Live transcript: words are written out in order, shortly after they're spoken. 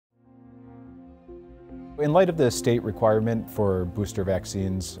In light of the state requirement for booster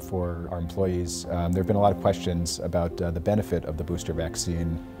vaccines for our employees, there have been a lot of questions about the benefit of the booster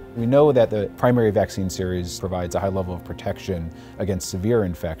vaccine. We know that the primary vaccine series provides a high level of protection against severe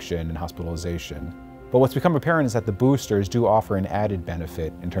infection and hospitalization. But what's become apparent is that the boosters do offer an added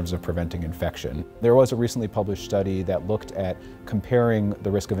benefit in terms of preventing infection. There was a recently published study that looked at comparing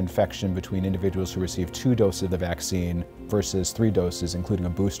the risk of infection between individuals who received 2 doses of the vaccine versus 3 doses, including a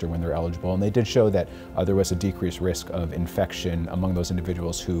booster when they're eligible. And they did show that there was a decreased risk of infection among those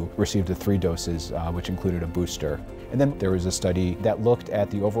individuals who received the 3 doses, which included a booster. And then there was a study that looked at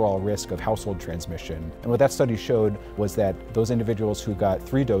the overall risk of household transmission. And what that study showed was that those individuals who got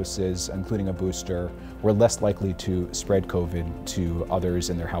 3 doses, including a booster, were less likely to spread COVID to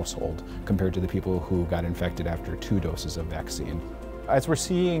others in their household compared to the people who got infected after 2 doses of vaccine. As we're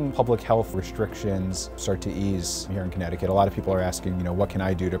seeing public health restrictions start to ease here in Connecticut, a lot of people are asking, what can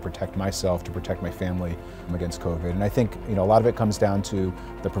I do to protect myself, to protect my family against COVID? And I think, a lot of it comes down to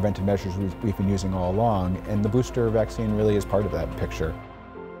the preventive measures we've been using all along, and the booster vaccine really is part of that picture.